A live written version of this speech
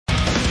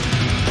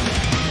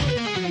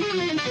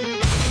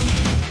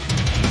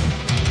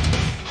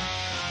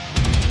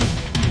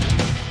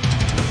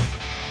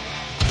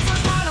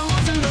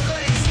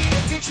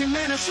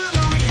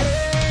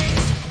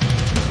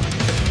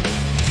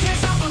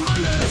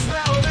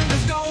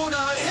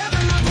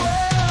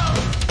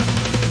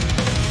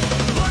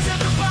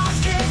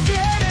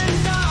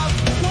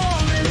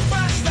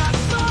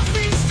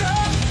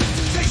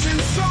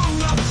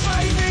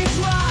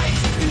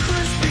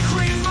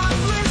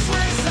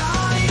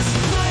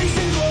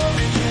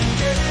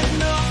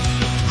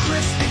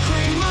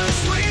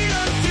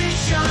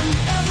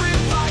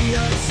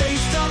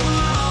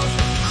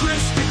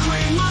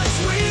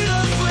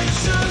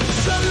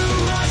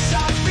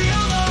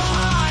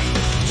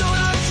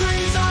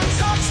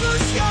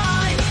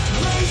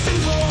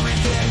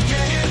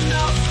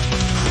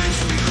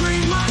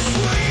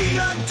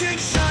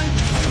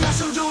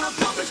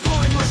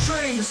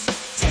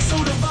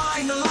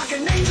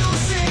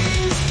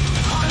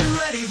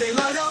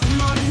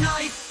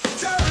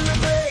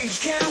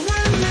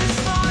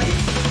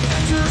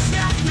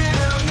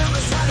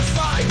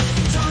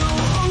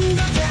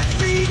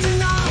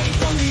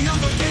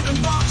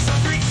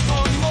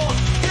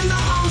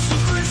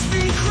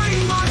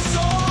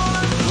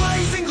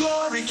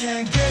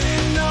can't get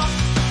enough.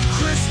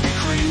 Krispy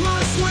Kreme,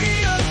 my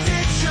sweet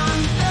addiction.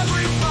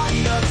 Every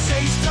bite a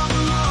taste of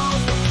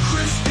love.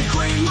 Krispy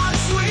Kreme, my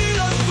sweet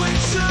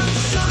affliction.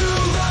 Sugar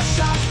rush,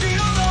 I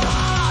feel the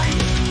high.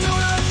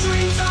 Donut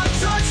dreams, I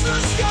touch the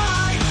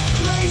sky.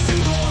 Blazing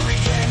glory,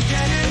 can't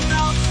get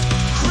enough.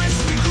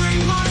 Krispy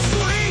Kreme, my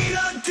sweet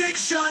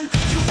addiction.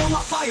 You want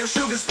my fire,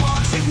 sugar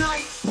sparks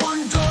ignite.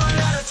 One donut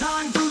at a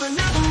time through the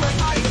never-end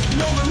night.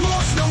 No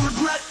remorse, no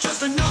regret,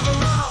 just another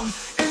round.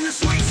 In the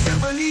sweet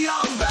symphony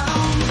I'm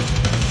bound.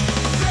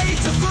 Fade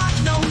to black,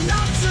 no,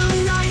 not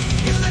tonight.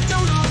 In the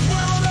donut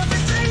world,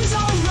 everything's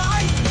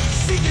alright.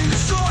 Seek and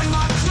destroy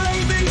my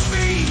cravings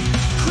feed.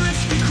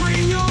 Krispy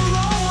Kreme, you're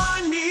all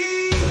I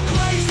need.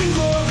 Blazing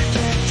glory,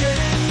 can't get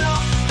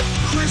enough.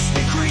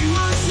 Krispy Kreme,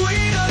 my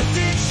sweet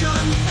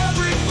addiction.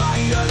 Every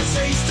bite a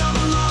taste of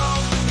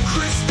love.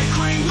 Krispy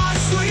Kreme, my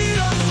sweet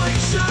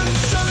affliction.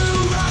 Sugar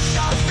rush,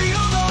 I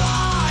feel the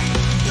high.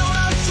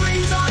 Donut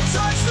dreams, I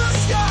touch the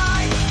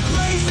sky.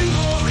 Blazing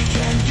glory,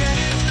 can't get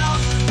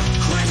enough.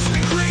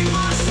 Krispy Kreme,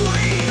 my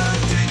sweet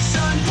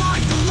addiction.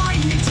 Ride the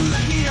lightning to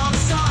the neon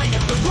sign.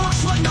 The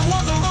rush like no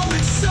other, oh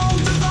it's so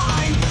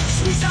divine.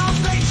 Sweet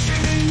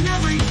salvation in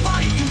every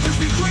bite. In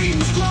Krispy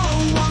Kreme's glow,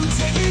 I'm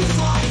taking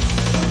flight.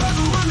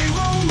 Wherever I may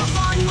roam, I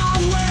find my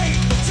way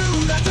to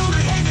that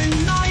donut haven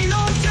night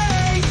or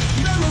day.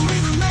 Memory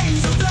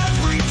remains of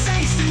every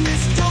taste in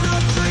this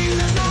donut dream.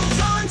 There's no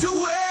time to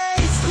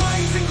waste.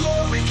 Blazing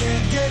glory,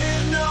 can't get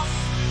enough.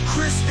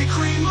 Krispy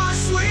Kreme, my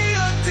sweet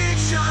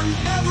addiction.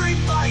 Every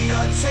bite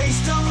a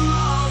taste of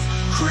love.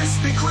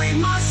 Krispy Kreme,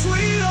 my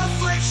sweet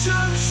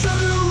affliction.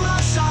 Sugar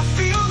rush, I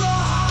feel the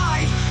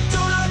high.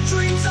 Donut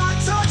dreams, I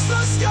touch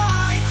the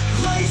sky.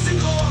 Blazing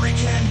glory,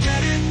 can't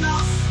get